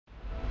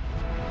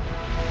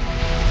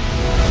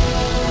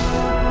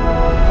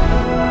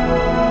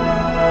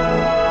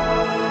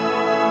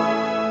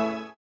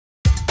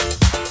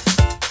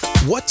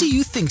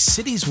think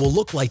cities will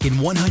look like in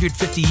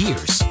 150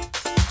 years?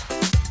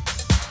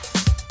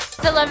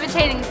 It's a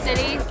levitating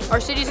city.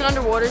 Our city's an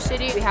underwater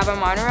city. We have a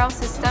monorail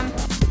system.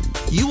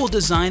 You will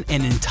design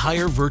an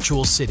entire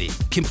virtual city,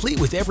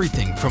 complete with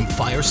everything from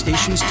fire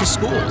stations to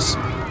schools.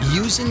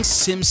 Using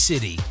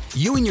SimCity,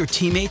 you and your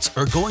teammates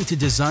are going to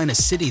design a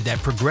city that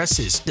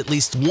progresses at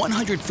least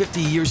 150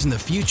 years in the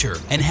future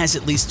and has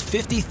at least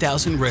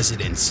 50,000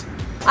 residents.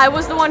 I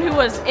was the one who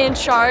was in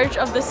charge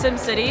of the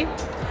SimCity.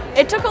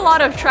 It took a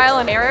lot of trial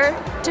and error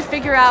to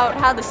figure out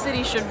how the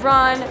city should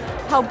run,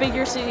 how big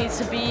your city needs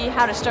to be,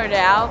 how to start it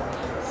out.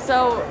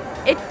 So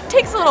it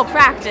takes a little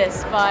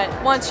practice, but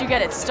once you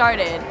get it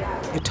started.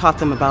 It taught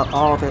them about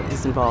all that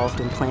is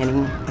involved in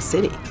planning a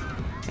city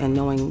and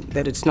knowing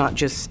that it's not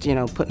just,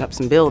 putting up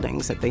some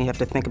buildings, that they have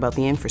to think about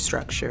the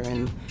infrastructure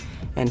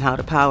and how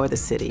to power the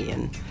city.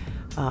 And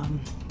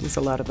there's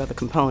a lot of other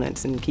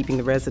components in keeping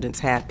the residents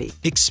happy.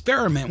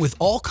 Experiment with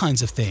all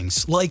kinds of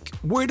things, like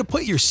where to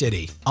put your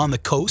city. On the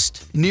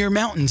coast, near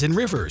mountains and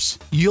rivers.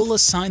 You'll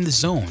assign the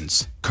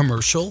zones: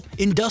 commercial,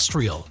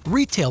 industrial,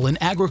 retail, and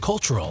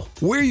agricultural,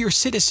 where your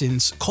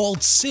citizens,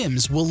 called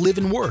Sims, will live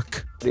and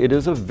work. It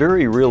is a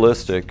very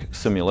realistic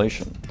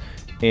simulation.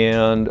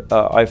 And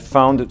I've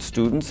found that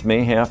students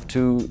may have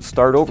to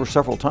start over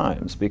several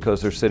times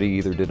because their city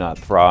either did not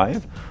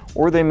thrive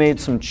or they made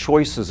some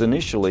choices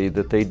initially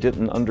that they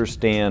didn't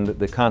understand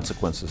the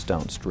consequences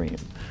downstream.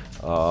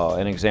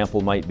 An example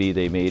might be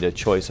they made a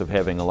choice of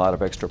having a lot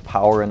of extra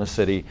power in a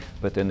city,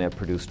 but then that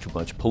produced too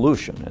much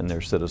pollution and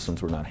their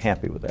citizens were not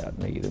happy with that, and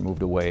they either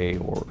moved away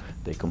or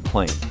they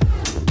complained.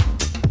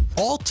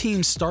 All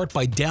teams start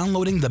by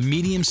downloading the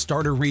Medium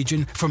Starter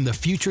region from the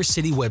Future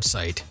City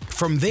website.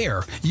 From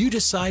there, you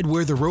decide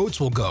where the roads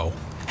will go,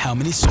 how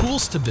many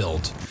schools to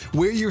build,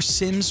 where your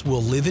Sims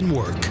will live and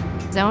work.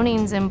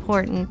 Zoning's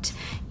important.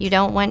 You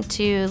don't want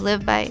to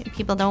live by,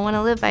 people don't want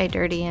to live by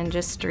dirty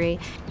industry.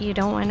 You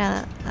don't want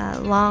a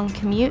long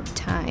commute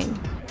time.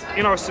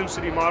 In our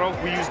SimCity model,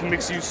 we use the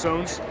mixed-use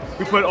zones.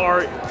 We put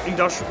our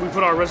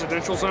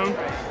residential zone.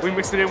 We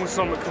mixed it in with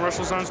some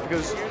commercial zones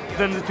because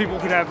then the people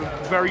could have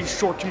a very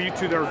short commute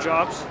to their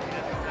jobs.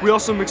 We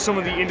also mix some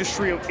of the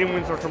industry in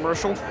with our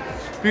commercial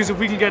because if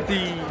we can get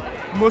the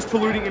most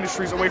polluting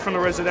industries away from the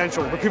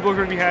residential, the people are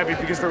going to be happy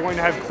because they're going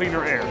to have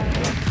cleaner air.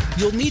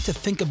 You'll need to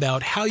think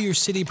about how your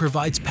city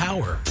provides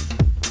power.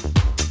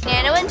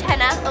 Nano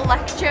antenna,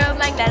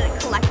 electromagnetic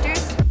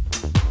collectors.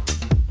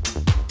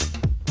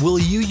 Will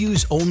you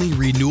use only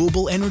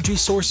renewable energy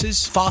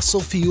sources,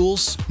 fossil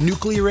fuels,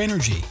 nuclear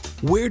energy?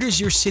 Where does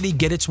your city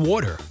get its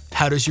water?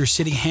 How does your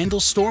city handle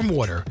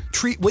stormwater,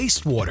 treat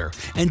wastewater,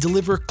 and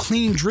deliver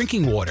clean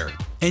drinking water?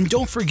 And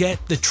don't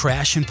forget the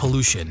trash and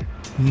pollution.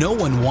 No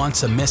one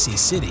wants a messy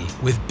city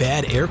with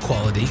bad air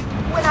quality.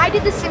 When I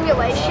did the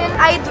simulation,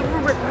 I had the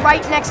rubric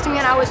right next to me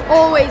and I was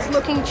always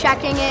looking,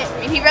 checking it.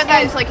 And he read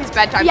that as like his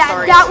bedtime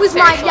story. Yeah, that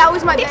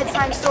was my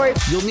bedtime story.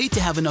 You'll need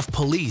to have enough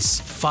police,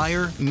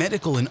 fire,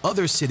 medical, and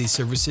other city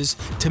services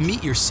to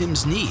meet your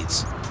Sims'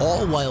 needs,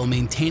 all while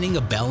maintaining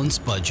a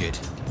balanced budget.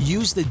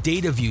 Use the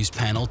Data Views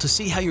panel to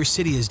see how your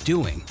city is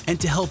doing and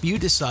to help you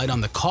decide on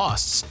the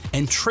costs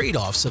and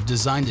trade-offs of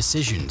design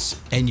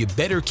decisions. And you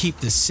better keep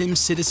the Sim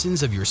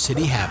citizens of your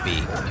city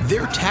happy.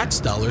 Their tax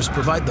dollars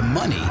provide the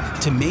money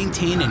to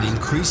maintain and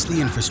increase the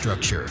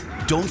infrastructure.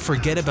 Don't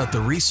forget about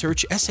the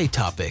research essay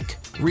topic.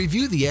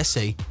 Review the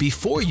essay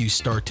before you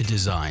start to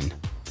design.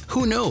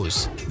 Who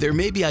knows, there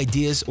may be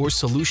ideas or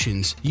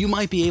solutions you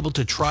might be able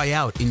to try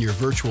out in your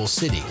virtual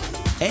city.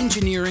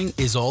 Engineering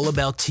is all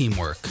about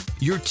teamwork.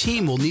 Your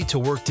team will need to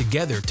work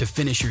together to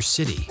finish your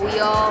city. We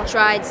all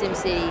tried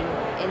SimCity,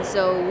 and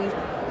so we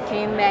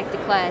came back to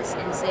class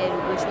and said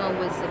which one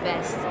was the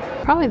best.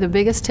 Probably the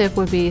biggest tip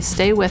would be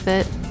stay with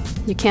it.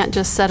 You can't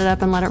just set it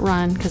up and let it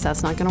run because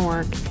that's not going to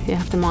work. You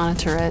have to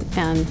monitor it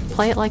and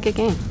play it like a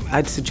game.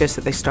 I'd suggest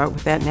that they start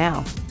with that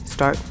now.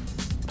 Start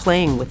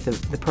playing with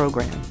the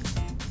program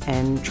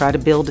and try to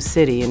build a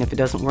city, and if it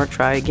doesn't work,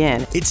 try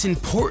again. It's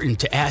important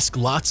to ask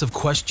lots of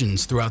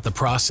questions throughout the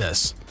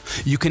process.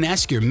 You can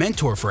ask your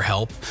mentor for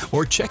help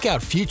or check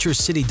out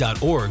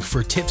futurecity.org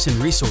for tips and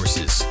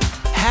resources.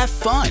 Have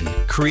fun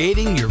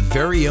creating your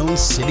very own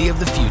city of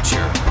the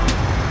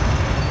future.